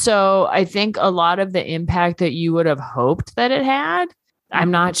 So I think a lot of the impact that you would have hoped that it had,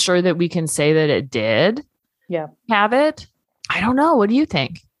 I'm not sure that we can say that it did have it. I don't know. What do you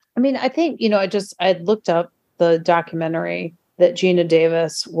think? I mean, I think, I looked up the documentary that Gina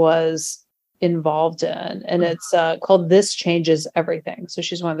Davis was involved in, and it's called This Changes Everything. So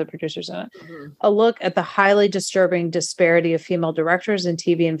she's one of the producers in it. A look at the highly disturbing disparity of female directors in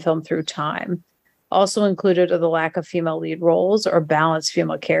TV and film through time. Also included are the lack of female lead roles or balanced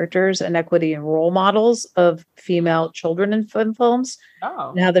female characters, inequity in role models of female children in films.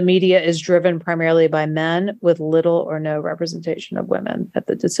 Oh. Now the media is driven primarily by men with little or no representation of women at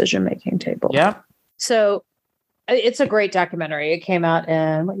the decision-making table. Yeah. So it's a great documentary. It came out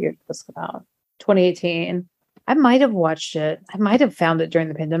in, what year did this come out? 2018. I might have watched it. I might have found it during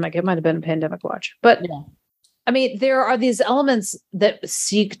the pandemic. It might have been a pandemic watch. But I mean, there are these elements that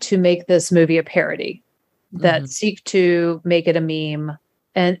seek to make this movie a parody, that seek to make it a meme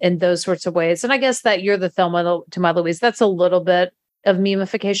and those sorts of ways. And I guess that you're the Thelma to my Louise, that's a little bit of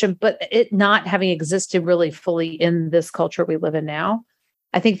memification, but it not having existed really fully in this culture we live in now.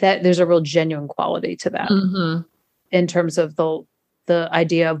 I think that there's a real genuine quality to that in terms of the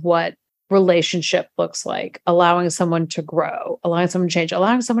idea of what relationship looks like, allowing someone to grow, allowing someone to change,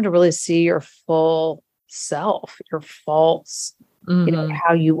 allowing someone to really see your full self, your faults,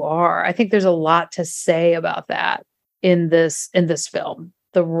 how you are. I think there's a lot to say about that in this film.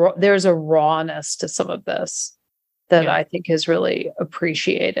 There's a rawness to some of this that Yeah. I think is really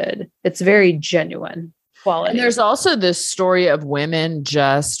appreciated. It's very genuine quality. And there's also this story of women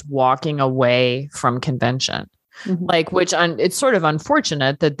just walking away from convention. Mhm. Like, it's sort of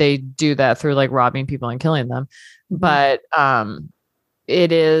unfortunate that they do that through like robbing people and killing them. Mhm. But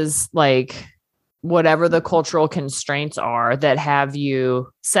it is like whatever the cultural constraints are that have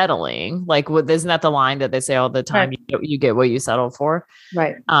you settling. Like, isn't that the line that they say all the time? Right. You get what you settle for.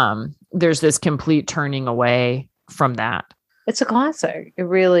 Right. There's this complete turning away from that. It's a classic. It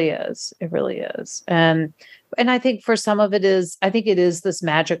really is. It really is. And I think for some of it is, I think it is this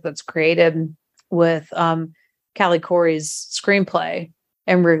magic that's created with Callie Corey's screenplay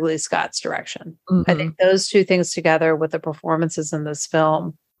and Ridley Scott's direction. I think those two things together with the performances in this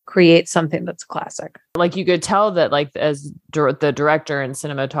film create something that's classic. Like you could tell that like as the director and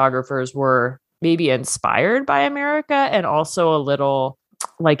cinematographers were maybe inspired by America and also a little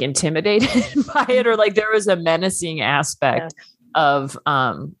like intimidated by it, or like there was a menacing aspect of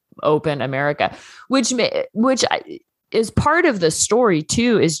open America, which is part of the story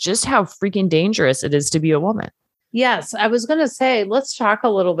too, is just how freaking dangerous it is to be a woman. Yes, I was going to say, let's talk a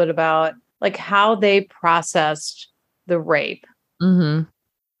little bit about like how they processed the rape Mm-hmm.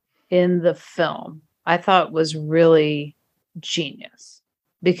 in the film. I thought was really genius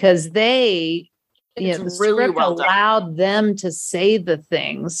because they, the really script well done. allowed them to say the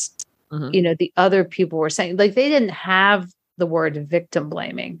things, Mhm. The other people were saying. Like they didn't have the word victim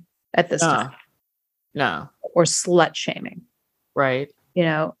blaming at this time No. or slut shaming, Right.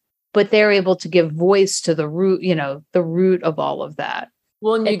 but they're able to give voice to the root, the root of all of that.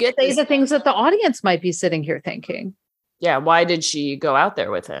 Well, and you get say this, the things that the audience might be sitting here thinking. yeah. Why did she go out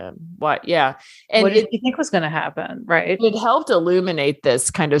there with him? What? Yeah. And What did you think was going to happen? Right. it helped illuminate this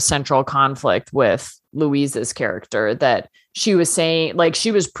kind of central conflict with Louise's character, that she was saying, like,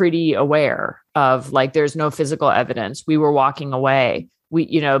 she was pretty aware of, like, there's no physical evidence. We were walking away. We,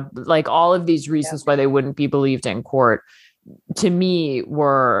 like all of these reasons why they wouldn't be believed in court, to me,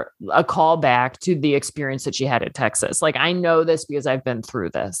 were a callback to the experience that she had in Texas. Like, I know this because I've been through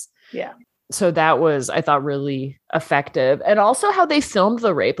this. Yeah. So that was, I thought, really effective. And also how they filmed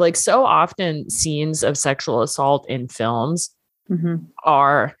the rape. Like, so often scenes of sexual assault in films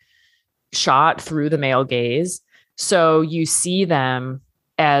are shot through the male gaze. So you see them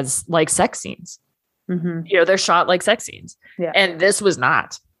as like sex scenes. They're shot like sex scenes. Yeah. And this was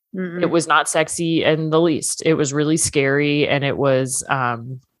not. It was not sexy in the least. It was really scary, and it was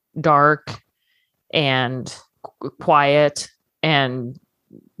dark and quiet and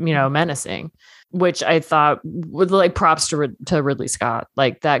menacing, which I thought would, like, props to Ridley Scott.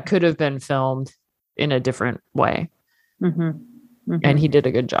 Like, that could have been filmed in a different way, and he did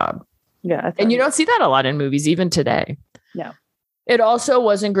a good job. Yeah, and you don't see that a lot in movies even today. No, it also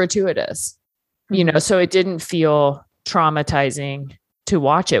wasn't gratuitous, so it didn't feel traumatizing to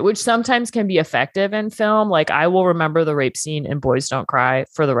watch it, which sometimes can be effective in film. Like, I will remember the rape scene in Boys Don't Cry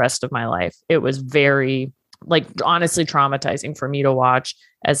for the rest of my life. It was very, like, honestly traumatizing for me to watch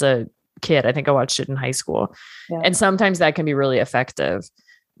as a kid. I think I watched it in high school. Yeah. And sometimes that can be really effective,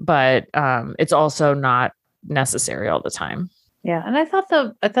 but it's also not necessary all the time. Yeah. And I thought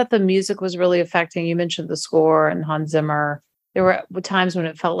the music was really affecting. You mentioned the score and Hans Zimmer. There were times when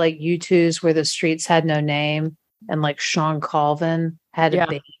it felt like U2's Where the Streets Had No Name, and like Sean Colvin had a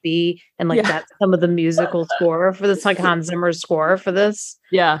baby, and like that's some of the musical score for this, like Hans Zimmer's score for this.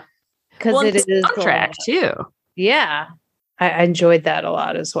 Yeah. Because it is soundtrack too. Yeah. I enjoyed that a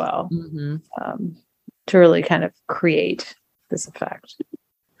lot as well. To really kind of create this effect.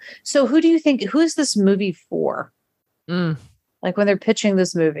 So who is this movie for? Like when they're pitching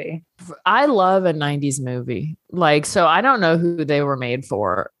this movie? I love a 90s movie. Like, so I don't know who they were made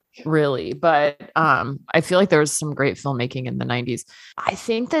for, really, but I feel like there was some great filmmaking in the 90s. I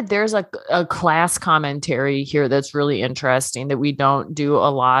think that there's a class commentary here that's really interesting that we don't do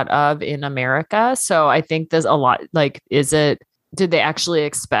a lot of in America. So I think there's a lot, like, did they actually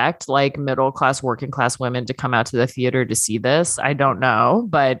expect like middle class, working class women to come out to the theater to see this? I don't know,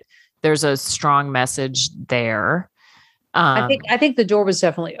 but there's a strong message there. I think the door was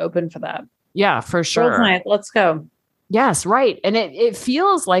definitely open for that. Yeah, for sure. Girls' Night, let's go. Yes, right. And it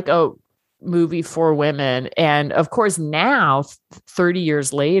feels like a movie for women. And of course, now, 30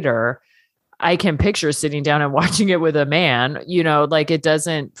 years later, I can picture sitting down and watching it with a man. Like, it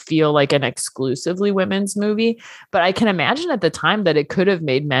doesn't feel like an exclusively women's movie, but I can imagine at the time that it could have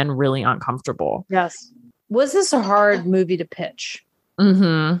made men really uncomfortable. Yes. Was this a hard movie to pitch?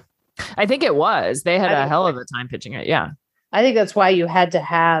 I think it was. They had a hell of a time pitching it. Yeah. I think that's why you had to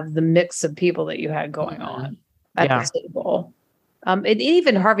have the mix of people that you had going on at the table. And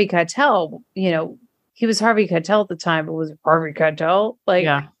even Harvey Keitel, he was Harvey Keitel at the time, but was it Harvey Keitel? Like,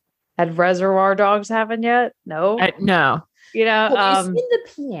 Yeah. had Reservoir Dogs happened yet? No. No. You know, Have you seen the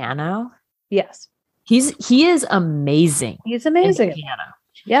piano? yes. He is amazing. He's in the amazing. piano.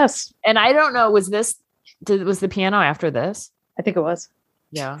 Yes. And I don't know, was the piano after this? I think it was.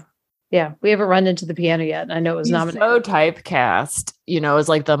 Yeah. Yeah. We haven't run into the piano yet. And I know it was He's nominated. so typecast, as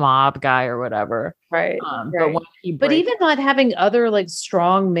like the mob guy or whatever. Right. But right. when he But even not having other like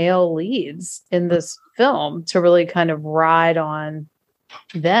strong male leads in this film to really kind of ride on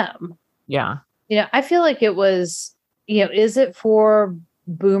them. Yeah. I feel like it was, is it for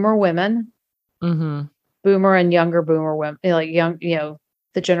boomer women? Mm-hmm. Boomer and younger boomer women, like young,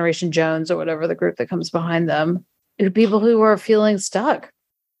 the Generation Jones or whatever the group that comes behind them, people who are feeling stuck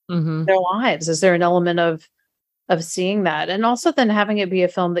in their lives. Is there an element of seeing that? And also then having it be a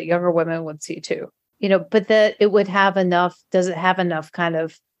film that younger women would see too, but that it would have enough, does it have enough kind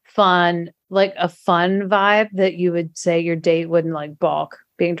of fun, like a fun vibe that you would say your date wouldn't like balk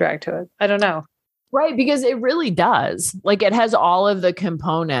being dragged to it? I don't know. Right, because it really does. Like it has all of the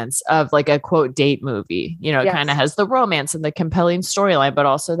components of like a quote date movie. It Yes. kind of has the romance and the compelling storyline, but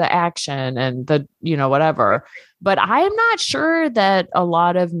also the action and the, whatever. But I am not sure that a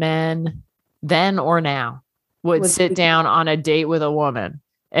lot of men then or now would sit down on a date with a woman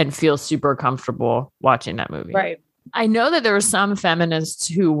and feel super comfortable watching that movie. Right. I know that there were some feminists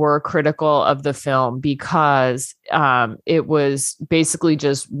who were critical of the film because it was basically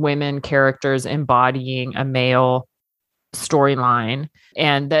just women characters embodying a male storyline.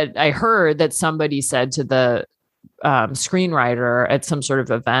 And that I heard that somebody said to the screenwriter at some sort of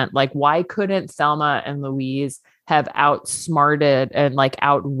event, like, why couldn't Thelma and Louise have outsmarted and like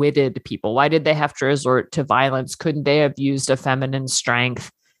outwitted people? Why did they have to resort to violence? Couldn't they have used a feminine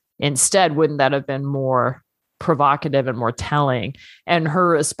strength instead? Wouldn't that have been more provocative and more telling? And her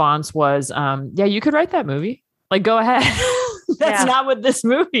response was, yeah, you could write that movie. Like, go ahead. That's not what this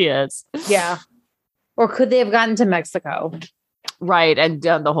movie is. Yeah. Or could they have gotten to Mexico? Right. And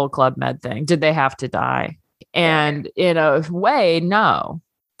done the whole Club Med thing. Did they have to die? And in a way, no,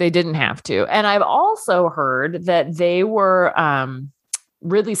 they didn't have to. And I've also heard that they were,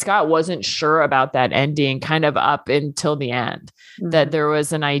 Ridley Scott wasn't sure about that ending kind of up until the end, that there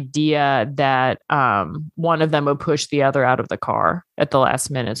was an idea that one of them would push the other out of the car at the last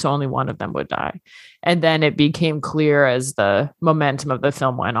minute. So only one of them would die. And then it became clear as the momentum of the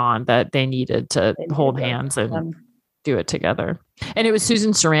film went on that they needed to hold hands and do it together. And it was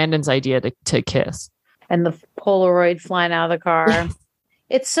Susan Sarandon's idea to kiss. And the Polaroid flying out of the car.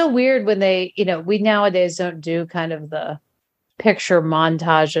 It's so weird when they, we nowadays don't do kind of the picture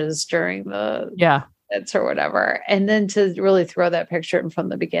montages during the bits or whatever, and then to really throw that picture in from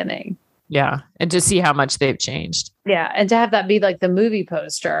the beginning, and to see how much they've changed, and to have that be like the movie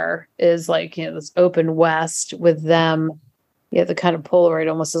poster is like this open west with them, the kind of Polaroid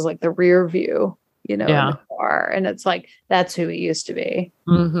almost is like the rear view, in the car, and it's like that's who we used to be,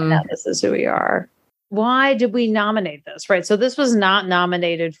 and now this is who we are. Why did we nominate this? Right, so this was not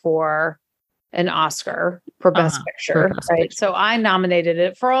nominated for an Oscar for Best Picture, right? So I nominated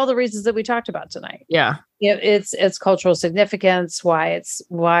it for all the reasons that we talked about tonight. Yeah. It's cultural significance, why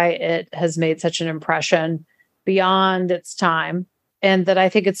it has made such an impression beyond its time, and that I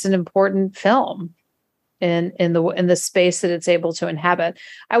think it's an important film in the space that it's able to inhabit.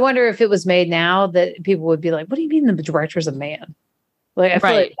 I wonder if it was made now that people would be like, what do you mean the director's a man? Like I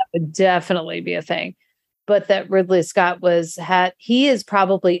feel like that would definitely be a thing. But that Ridley Scott he is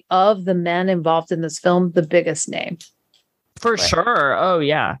probably of the men involved in this film, the biggest name. For sure. Oh,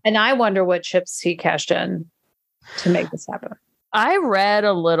 yeah. And I wonder what chips he cashed in to make this happen. I read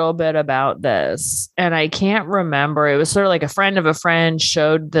a little bit about this and I can't remember. It was sort of like a friend of a friend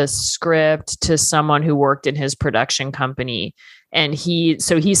showed the script to someone who worked in his production company. And he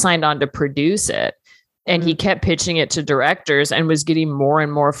signed on to produce it. And he kept pitching it to directors and was getting more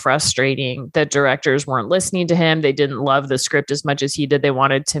and more frustrating that directors weren't listening to him. They didn't love the script as much as he did. They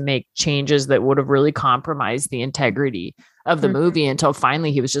wanted to make changes that would have really compromised the integrity of the movie until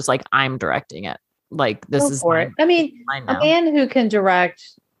finally he was just like, I'm directing it. Like, this is for it. I mean, a man who can direct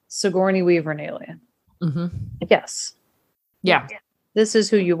Sigourney Weaver and Alien. Yes. Yeah. This is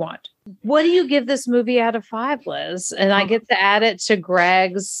who you want. What do you give this movie out of 5, Liz? And I get to add it to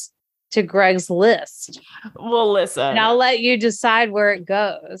Greg's list. Well, listen, and I'll let you decide where it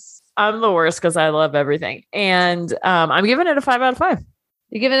goes. I'm the worst because I love everything. And I'm giving it a 5 out of 5.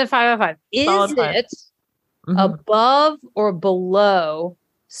 You're giving it a 5 out of 5. Is it above or below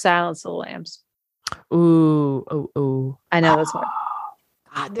Silence of the Lambs? Ooh. I know that's one.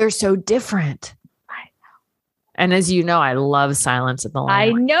 God, they're so different. I know. And as you know, I love Silence of the I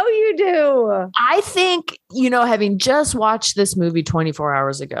Lambs. know you do. I think, having just watched this movie 24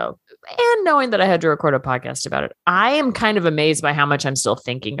 hours ago and knowing that I had to record a podcast about it, I am kind of amazed by how much I'm still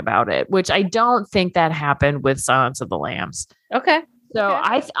thinking about it, which I don't think that happened with Silence of the Lambs. Okay. So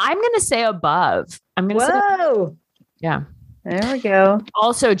I'm going to say above. I'm going to say, Whoa. yeah. There we go.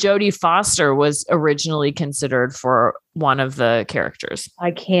 Also, Jodie Foster was originally considered for one of the characters. I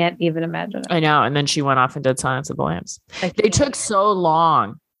can't even imagine it. I know. And then she went off and did Silence of the Lambs. I They can't. took so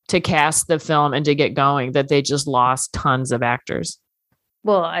long to cast the film and to get going that they just lost tons of actors.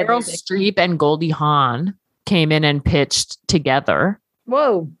 Well, I Meryl think Streep and Goldie Hawn came in and pitched together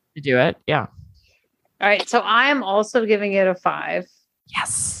whoa. to do it. Yeah. All right. So I'm also giving it a 5.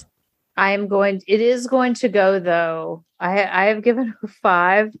 Yes. It is going to go though. I have given a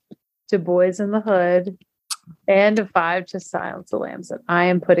 5 to Boys in the Hood and a 5 to Silence of the Lambs. And I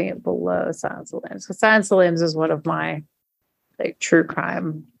am putting it below Silence of the Lambs. So Silence of the Lambs is one of my true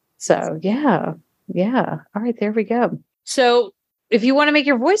crime. So yeah. All right, there we go. So if you want to make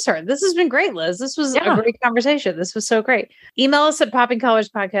your voice heard, this has been great, Liz. This was a great conversation. This was so great. Email us at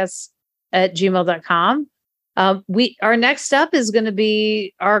poppingcolorspodcast@gmail.com. Our next up is going to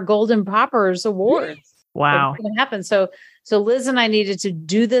be our Golden Poppers Awards. Wow. It's going to happen. So Liz and I needed to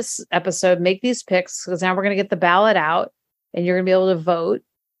do this episode, make these picks, because now we're going to get the ballot out and you're going to be able to vote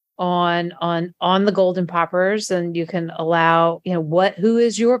on the Golden Poppers, and you can allow, who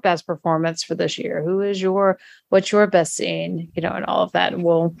is your best performance for this year? What's your best scene, and all of that. And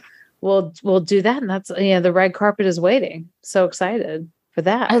we'll do that. And that's, the red carpet is waiting. So excited for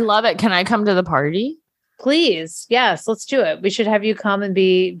that. I love it. Can I come to the party? Please. Yes, let's do it. We should have you come and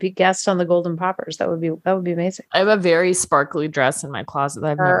be guest on the Golden Poppers. That would be amazing. I have a very sparkly dress in my closet.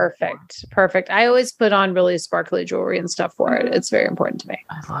 That I've never worn. Perfect. I always put on really sparkly jewelry and stuff for it. It's very important to me.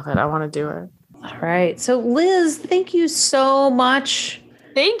 I love it. I want to do it. All right. So Liz, thank you so much.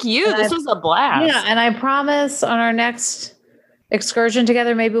 Thank you. This was a blast. Yeah. And I promise on our next excursion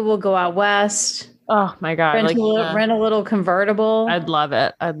together, maybe we'll go out west. Oh my God. Rent a little convertible. I'd love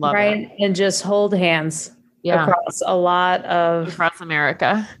it. I'd love it. And just hold hands across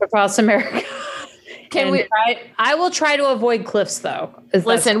America. Across America. I will try to avoid cliffs though.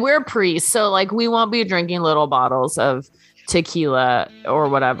 Listen, we're priests, so we won't be drinking little bottles of tequila or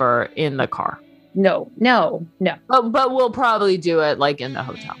whatever in the car. No. But we'll probably do it in the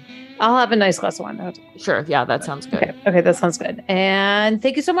hotel. I'll have a nice glass of wine. Sure. Yeah, that sounds good. Okay, that sounds good. And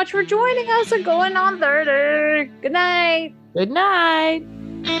thank you so much for joining us at Going on 30. Good night. Good night.